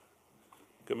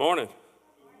Good morning.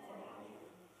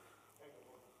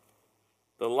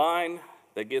 The line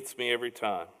that gets me every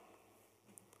time: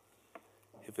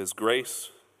 if His grace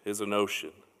is an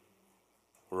ocean,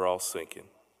 we're all sinking.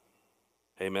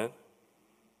 Amen?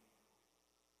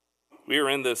 We are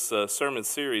in this sermon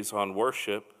series on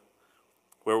worship,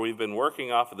 where we've been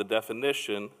working off of the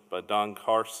definition by Don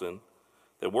Carson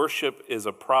that worship is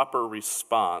a proper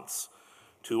response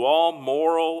to all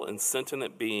moral and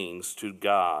sentient beings to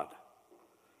God,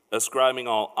 ascribing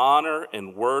all honor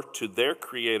and worth to their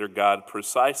Creator God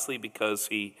precisely because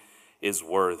He is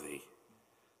worthy,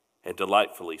 and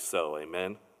delightfully so.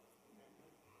 Amen?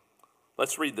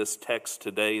 Let's read this text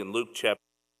today in Luke chapter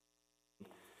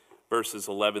verses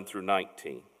 11 through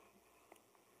 19.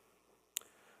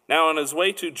 Now on his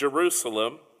way to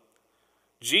Jerusalem,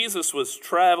 Jesus was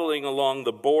traveling along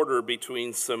the border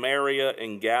between Samaria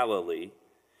and Galilee.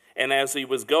 And as he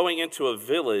was going into a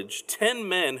village, 10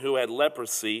 men who had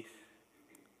leprosy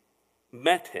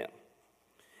met him.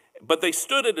 But they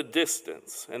stood at a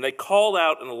distance, and they called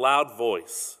out in a loud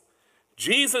voice,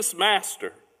 "Jesus,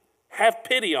 Master, have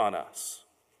pity on us."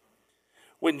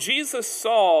 When Jesus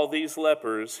saw these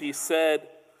lepers, he said,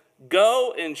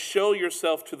 "Go and show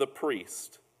yourself to the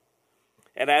priest."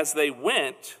 And as they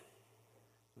went,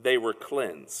 they were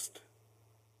cleansed.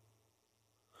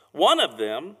 One of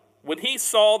them, when he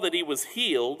saw that he was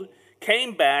healed,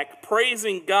 came back,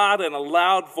 praising God in a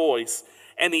loud voice,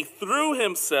 and he threw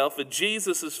himself at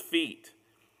Jesus' feet,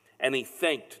 and he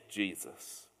thanked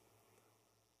Jesus.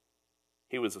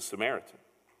 He was a Samaritan.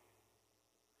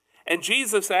 And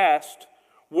Jesus asked,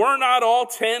 "Were not all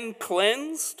 10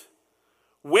 cleansed?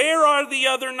 Where are the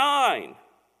other 9?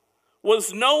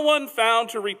 Was no one found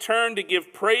to return to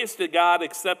give praise to God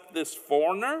except this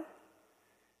foreigner?"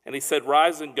 And he said,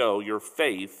 "Rise and go, your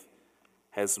faith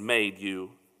has made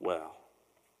you well."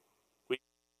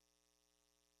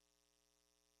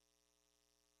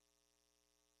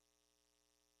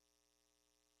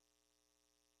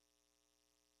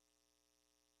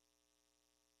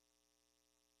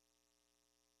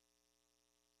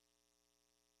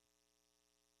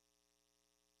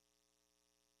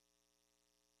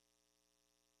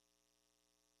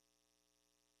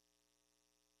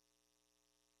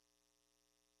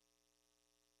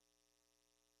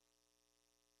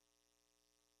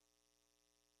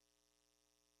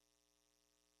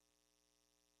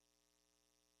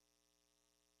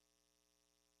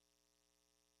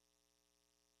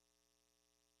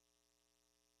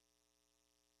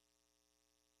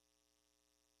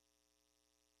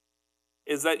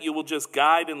 Is that you will just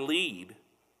guide and lead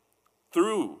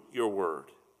through your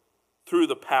word, through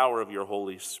the power of your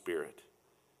Holy Spirit.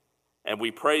 And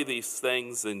we pray these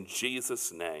things in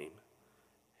Jesus' name.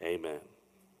 Amen.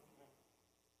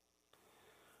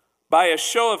 By a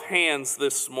show of hands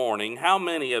this morning, how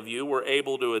many of you were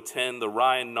able to attend the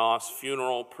Ryan Noss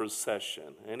funeral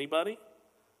procession? Anybody?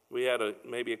 We had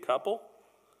maybe a couple.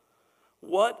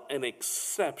 What an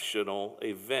exceptional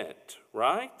event,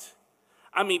 right?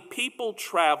 I mean, people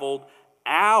traveled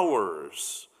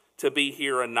hours to be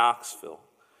here in Knoxville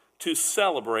to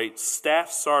celebrate Staff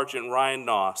Sergeant Ryan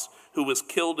Noss, who was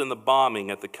killed in the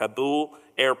bombing at the Kabul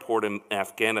airport in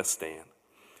Afghanistan.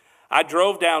 I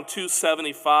drove down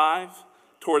 275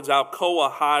 towards Alcoa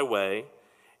Highway,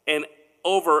 and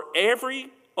over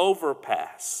every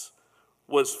overpass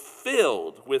was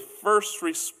filled with first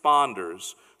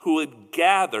responders who had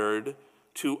gathered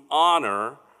to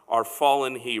honor our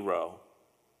fallen hero.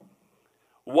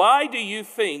 Why do you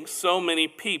think so many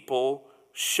people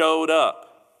showed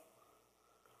up?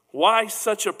 Why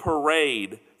such a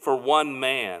parade for one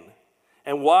man?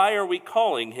 And why are we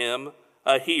calling him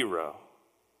a hero?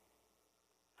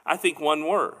 I think one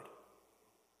word: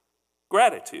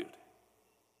 gratitude.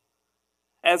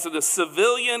 As a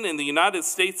civilian in the United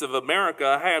States of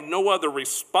America, I have no other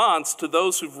response to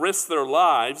those who've risked their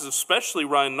lives, especially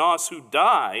Ryan Noss, who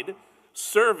died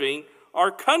serving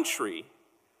our country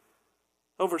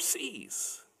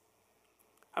overseas.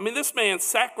 I mean, this man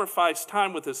sacrificed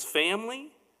time with his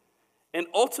family and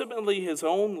ultimately his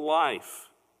own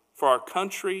life for our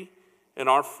country and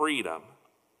our freedom.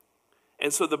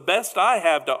 And so the best I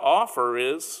have to offer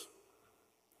is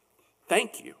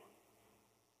thank you.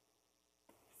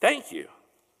 Thank you.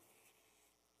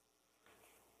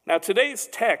 Now, today's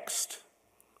text,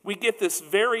 we get this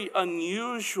very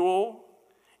unusual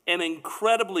and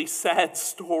incredibly sad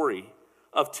story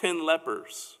of 10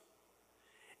 lepers.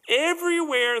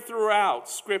 Everywhere throughout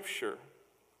Scripture,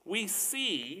 we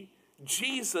see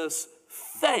Jesus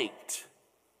thanked,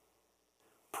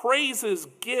 praises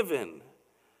given,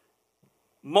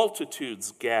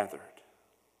 multitudes gathered.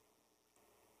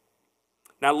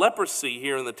 Now, leprosy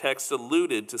here in the text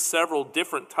alluded to several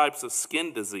different types of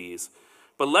skin disease,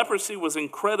 but leprosy was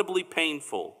incredibly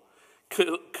painful,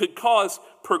 could cause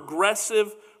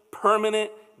progressive,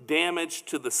 permanent damage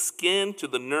to the skin, to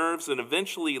the nerves, and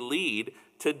eventually lead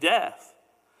to death.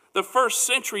 The first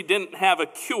century didn't have a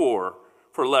cure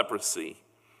for leprosy,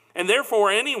 and therefore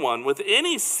anyone with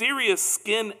any serious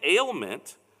skin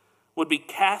ailment would be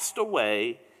cast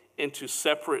away into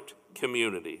separate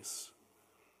communities.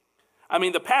 I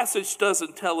mean, the passage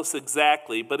doesn't tell us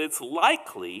exactly, but it's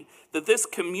likely that this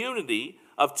community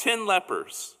of 10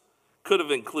 lepers could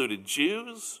have included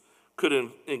Jews, could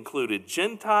have included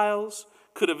Gentiles,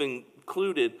 could have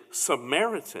included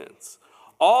Samaritans,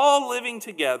 all living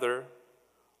together,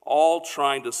 all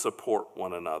trying to support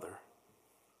one another.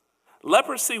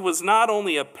 Leprosy was not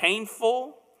only a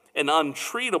painful and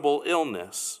untreatable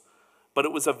illness, but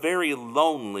it was a very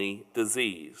lonely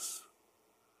disease.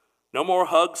 No more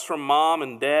hugs from mom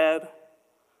and dad,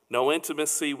 no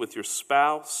intimacy with your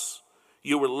spouse.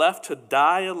 You were left to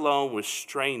die alone with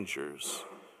strangers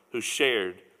who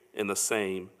shared in the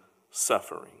same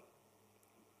suffering.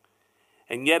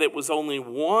 And yet it was only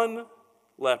one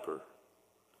leper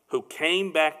who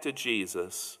came back to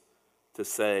Jesus to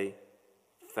say,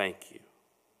 thank you.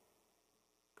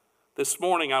 This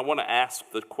morning I want to ask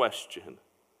the question,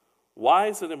 why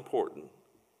is it important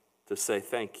to say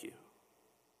thank you?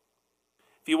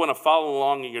 If you want to follow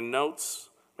along in your notes,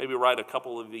 maybe write a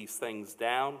couple of these things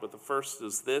down, but the first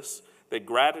is this, that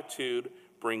gratitude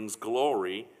brings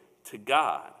glory to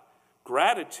God.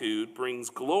 Gratitude brings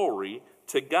glory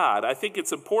to God. I think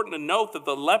it's important to note that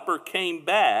the leper came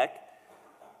back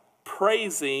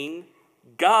praising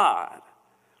God.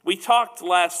 We talked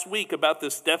last week about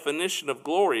this definition of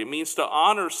glory. It means to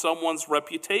honor someone's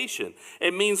reputation.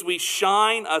 It means we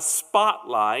shine a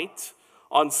spotlight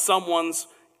on someone's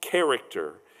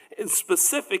character. And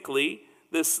specifically,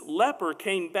 this leper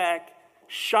came back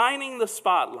shining the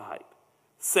spotlight,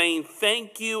 saying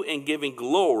thank you and giving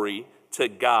glory to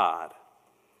God.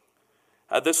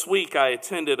 This week I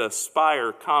attended a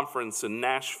Spire conference in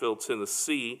Nashville,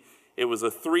 Tennessee. It was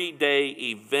a 3-day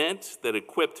event that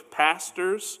equipped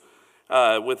pastors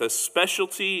with a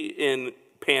specialty in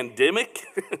pandemic.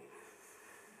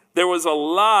 There was a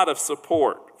lot of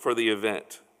support for the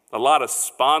event, a lot of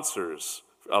sponsors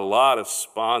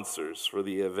for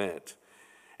the event.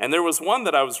 And there was one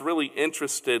that I was really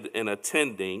interested in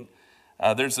attending.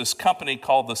 There's this company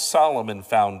called the Solomon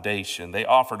Foundation. They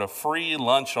offered a free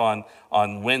lunch on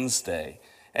Wednesday.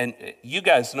 And you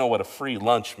guys know what a free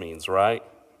lunch means, right?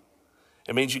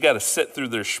 It means you got to sit through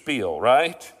their spiel,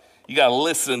 right? You got to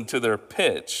listen to their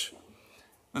pitch.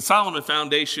 The Solomon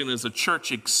Foundation is a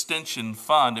church extension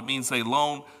fund. It means they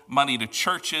loan money to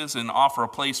churches and offer a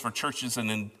place for churches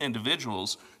and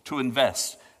individuals to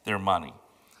invest their money.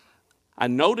 I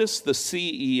noticed the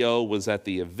CEO was at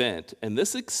the event, and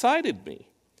this excited me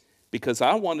because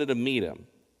I wanted to meet him.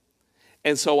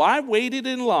 And so I waited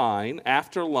in line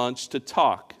after lunch to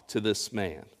talk to this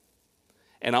man.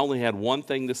 And I only had one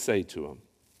thing to say to him.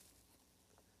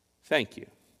 Thank you.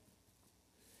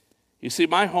 You see,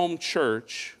 my home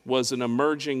church was an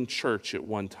emerging church at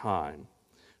one time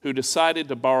who decided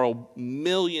to borrow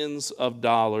millions of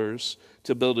dollars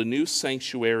to build a new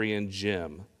sanctuary and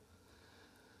gym.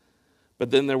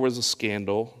 But then there was a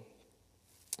scandal,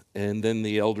 and then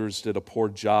the elders did a poor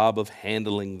job of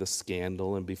handling the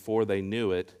scandal, and before they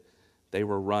knew it, they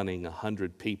were running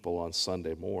 100 people on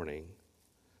Sunday morning.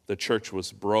 The church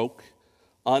was broke,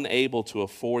 unable to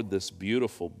afford this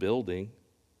beautiful building,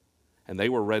 and they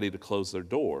were ready to close their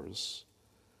doors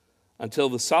until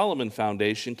the Solomon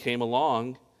Foundation came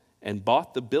along and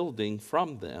bought the building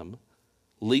from them,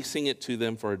 leasing it to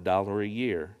them for $1 a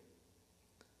year.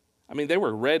 I mean, they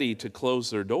were ready to close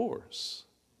their doors.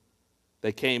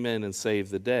 They came in and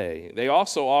saved the day. They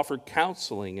also offered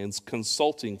counseling and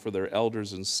consulting for their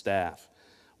elders and staff,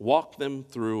 walked them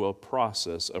through a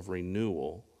process of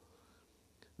renewal.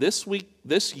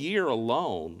 This year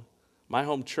alone, my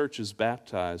home church has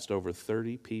baptized over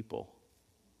 30 people.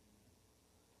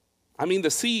 I mean, the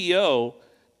CEO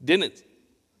didn't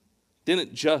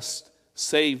just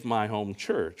save my home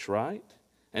church, right?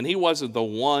 And he wasn't the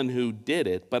one who did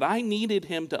it, but I needed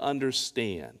him to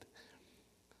understand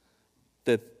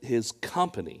that his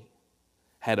company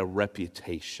had a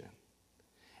reputation,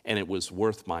 and it was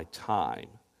worth my time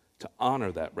to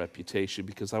honor that reputation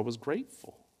because I was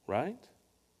grateful, right?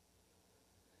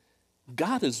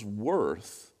 God is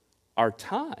worth our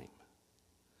time.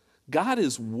 God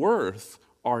is worth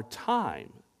our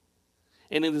time.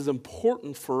 And it is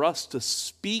important for us to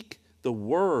speak the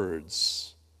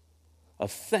words of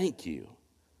thank you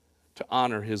to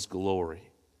honor his glory.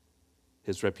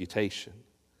 his reputation.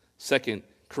 2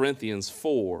 Corinthians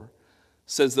 4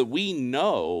 says that we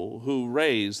know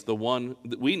the one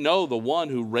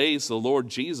who raised the Lord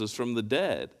Jesus from the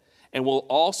dead, and will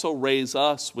also raise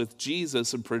us with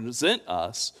Jesus and present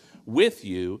us with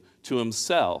you to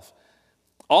himself.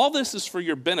 All this is for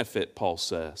your benefit, Paul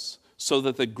says, so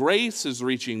that the grace is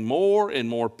reaching more and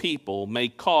more people may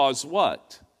cause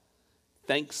what?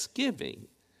 Thanksgiving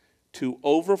to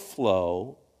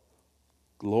overflow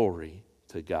glory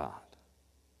to God.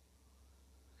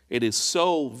 It is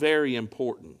so very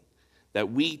important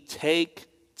that we take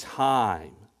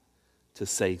time to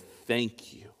say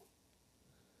thank you.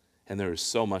 And there is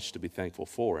so much to be thankful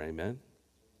for, amen?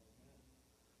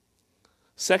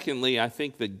 Secondly, I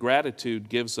think that gratitude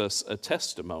gives us a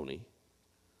testimony.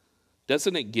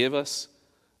 Doesn't it give us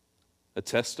a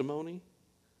testimony?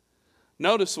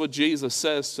 Notice what Jesus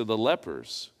says to the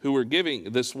lepers who were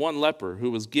giving, this one leper who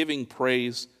was giving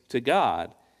praise to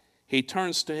God. He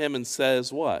turns to him and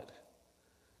says what?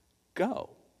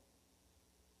 Go.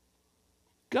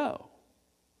 Go.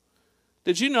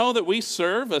 Did you know that we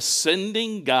serve a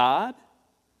sending God?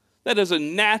 That is a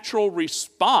natural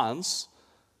response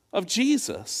of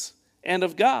Jesus and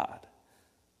of God.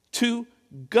 To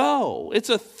go. It's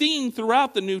a theme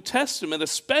throughout the New Testament,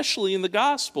 especially in the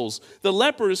Gospels. The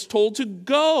leper is told to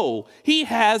go. He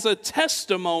has a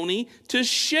testimony to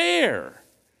share.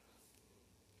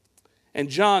 In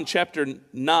John chapter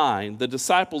 9, the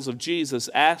disciples of Jesus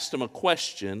asked him a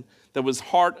question that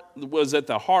was at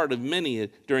the heart of many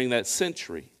during that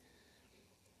century.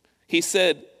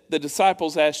 The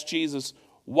disciples asked Jesus,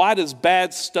 why does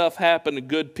bad stuff happen to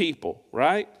good people,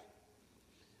 right?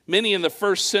 Many in the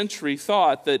first century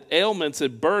thought that ailments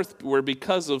at birth were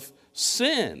because of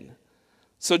sin.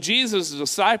 So Jesus'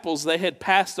 disciples, they had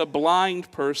passed a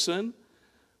blind person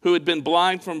who had been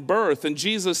blind from birth. And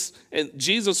Jesus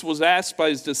was asked by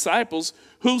his disciples,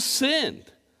 who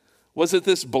sinned? Was it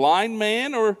this blind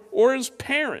man or his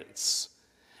parents?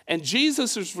 And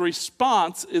Jesus'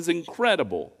 response is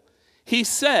incredible. He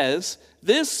says,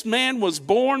 this man was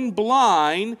born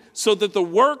blind so that the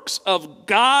works of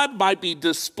God might be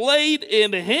displayed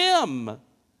in him.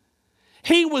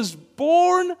 He was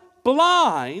born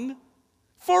blind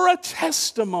for a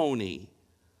testimony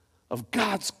of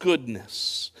God's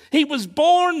goodness. He was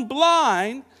born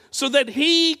blind so that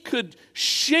he could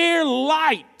share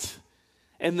light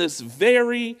in this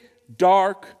very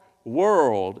dark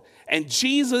world. And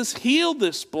Jesus healed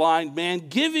this blind man,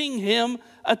 giving him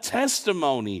a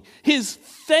testimony. His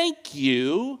thank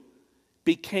you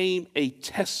became a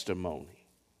testimony.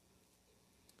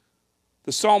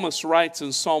 The psalmist writes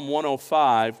in Psalm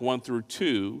 105, 1 through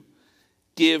 2,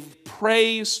 give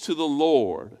praise to the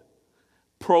Lord,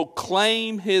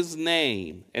 proclaim his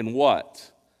name, and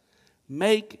what?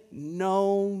 Make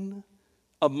known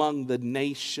among the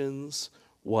nations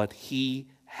what he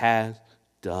has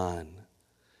done,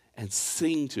 and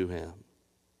sing to him.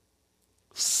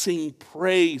 Sing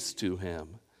praise to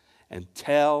him and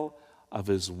tell of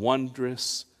his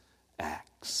wondrous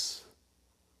acts.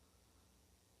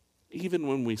 Even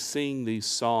when we sing these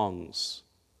songs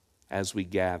as we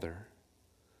gather,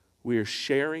 we are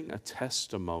sharing a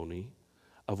testimony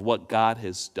of what God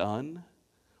has done,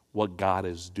 what God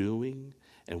is doing,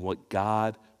 and what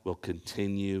God will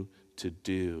continue to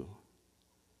do.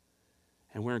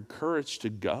 And we're encouraged to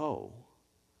go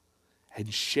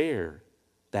and share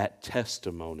that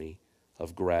testimony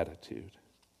of gratitude.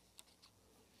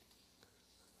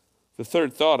 The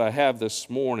third thought I have this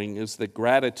morning is that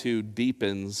gratitude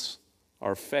deepens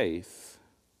our faith.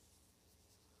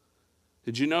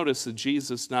 Did you notice that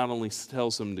Jesus not only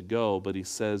tells him to go, but he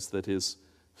says that his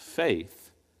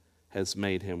faith has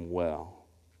made him well?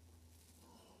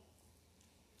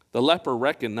 The leper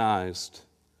recognized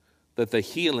that the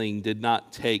healing did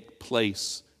not take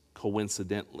place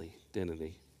coincidentally, didn't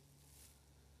he?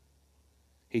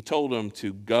 He told him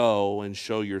to go and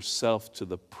show yourself to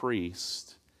the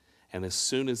priest. And as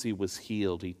soon as he was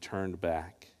healed, he turned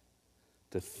back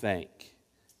to thank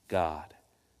God,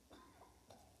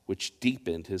 which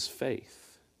deepened his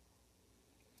faith.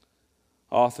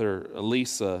 Author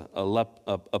Elisa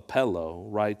Apello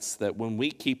writes that when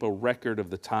we keep a record of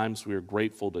the times we are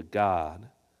grateful to God,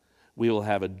 we will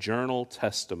have a journal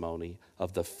testimony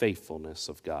of the faithfulness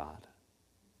of God.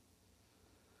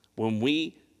 When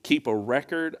we keep a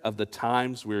record of the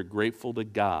times we are grateful to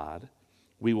God,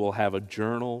 we will have a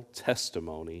journal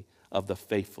testimony of the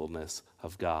faithfulness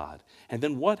of God. And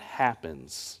then what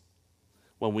happens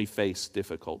when we face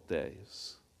difficult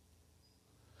days?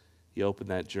 You open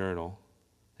that journal,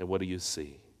 and what do you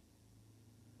see?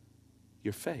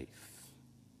 Your faith.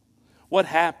 What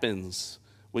happens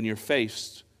when you're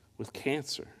faced with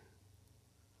cancer.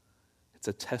 It's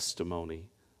a testimony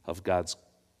of God's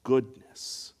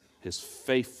goodness, his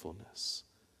faithfulness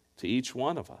to each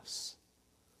one of us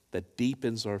that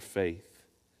deepens our faith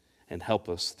and help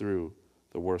us through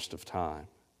the worst of time.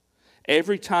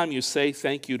 Every time you say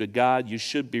thank you to God, you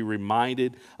should be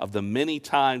reminded of the many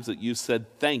times that you said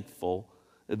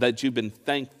that you've been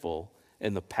thankful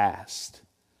in the past.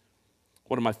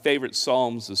 One of my favorite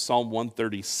psalms is Psalm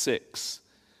 136,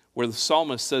 where the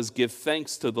psalmist says, "Give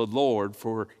thanks to the Lord,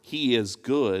 for he is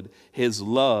good. His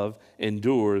love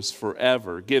endures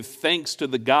forever. Give thanks to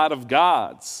the God of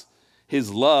gods.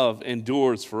 His love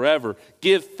endures forever.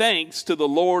 Give thanks to the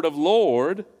Lord of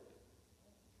lords."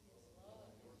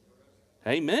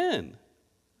 Amen.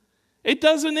 It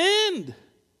doesn't end.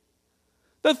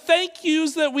 The thank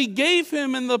yous that we gave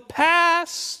him in the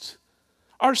past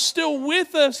are still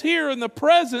with us here in the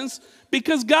presence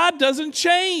because God doesn't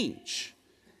change.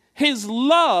 His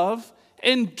love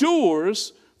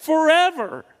endures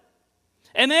forever.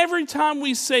 And every time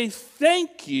we say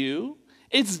thank you,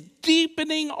 it's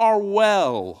deepening our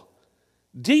well,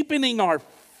 deepening our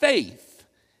faith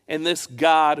in this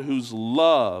God whose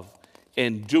love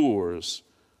endures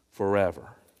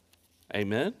forever.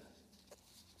 Amen?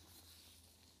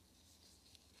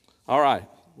 All right,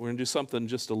 we're going to do something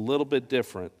just a little bit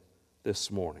different this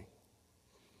morning.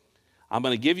 I'm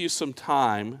going to give you some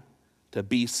time to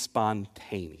be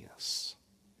spontaneous.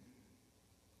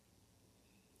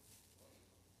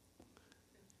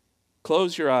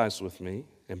 Close your eyes with me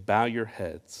and bow your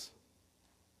heads.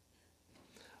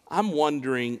 I'm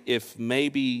wondering if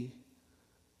maybe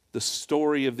the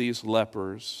story of these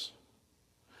lepers,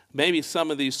 maybe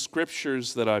some of these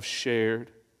scriptures that I've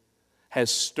shared has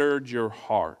stirred your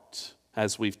heart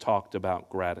as we've talked about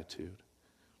gratitude.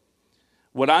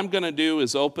 What I'm going to do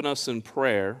is open us in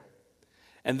prayer,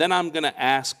 and then I'm going to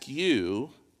ask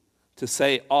you to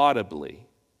say audibly,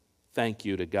 thank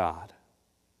you to God.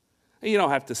 You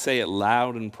don't have to say it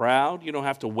loud and proud. You don't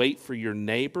have to wait for your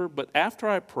neighbor. But after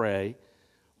I pray,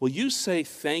 will you say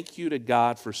thank you to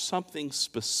God for something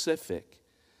specific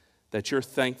that you're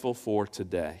thankful for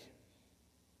today?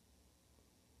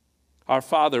 Our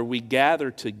Father, we gather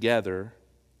together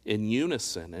in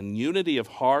unison and unity of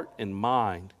heart and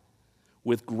mind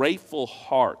with grateful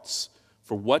hearts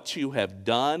for what you have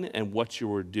done and what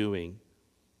you are doing.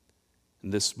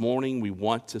 And this morning we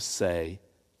want to say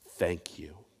thank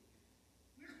you.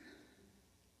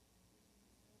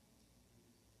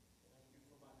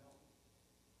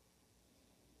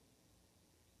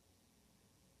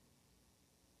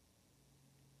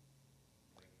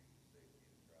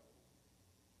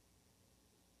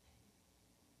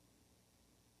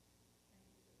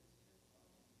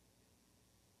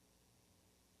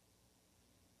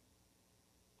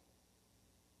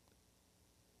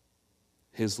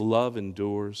 His love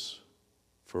endures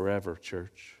forever,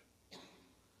 church.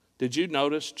 Did you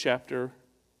notice chapter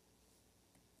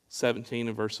 17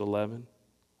 and verse 11?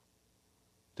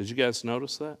 Did you guys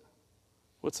notice that?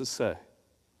 What's it say?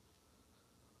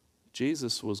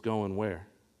 Jesus was going where?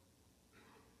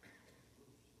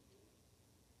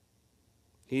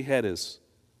 He had his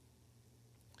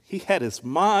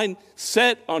mind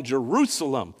set on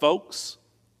Jerusalem, folks.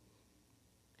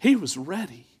 He was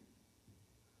ready.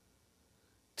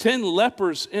 10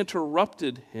 lepers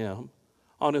interrupted him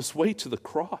on his way to the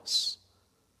cross.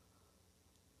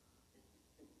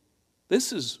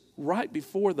 This is right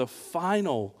before the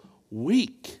final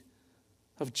week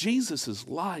of Jesus'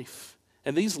 life.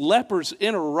 And these lepers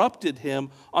interrupted him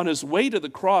on his way to the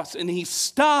cross, and he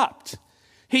stopped.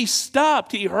 He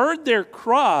stopped. He heard their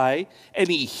cry, and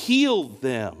he healed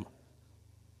them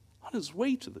on his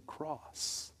way to the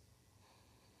cross.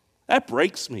 That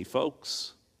breaks me,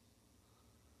 folks.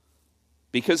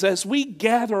 Because as we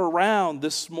gather around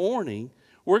this morning,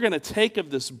 we're going to take of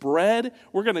this bread,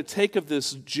 we're going to take of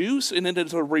this juice, and it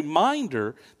is a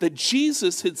reminder that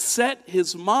Jesus had set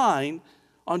his mind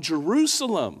on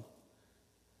Jerusalem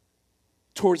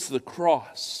towards the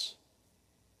cross.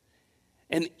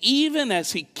 And even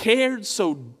as he cared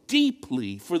so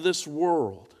deeply for this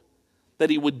world, that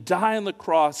he would die on the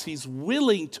cross, he's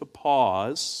willing to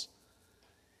pause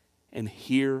and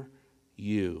hear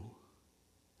you.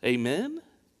 Amen?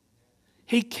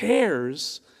 He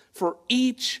cares for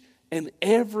each and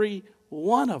every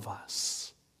one of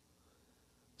us.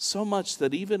 So much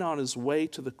that even on his way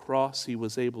to the cross, he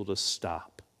was able to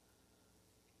stop.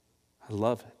 I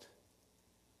love it.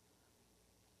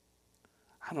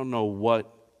 I don't know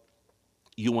what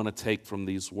you want to take from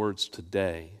these words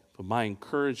today, but my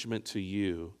encouragement to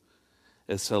you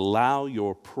is to allow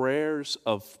your prayers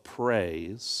of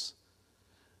praise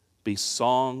be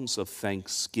songs of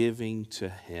thanksgiving to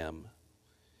him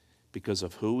because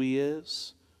of who he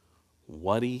is,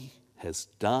 what he has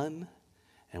done,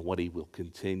 and what he will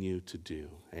continue to do.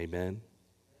 Amen.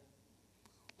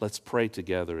 Let's pray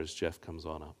together as Jeff comes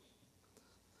on up.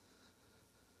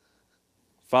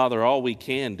 Father, all we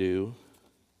can do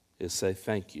is say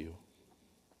thank you.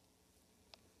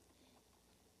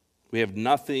 We have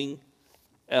nothing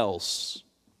else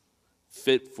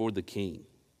fit for the King.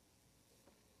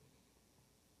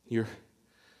 Your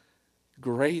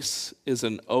grace is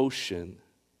an ocean,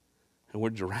 and we're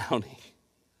drowning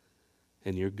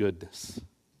in your goodness.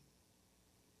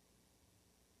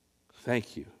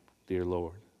 Thank you, dear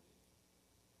Lord.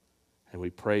 And we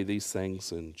pray these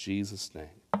things in Jesus'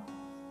 name.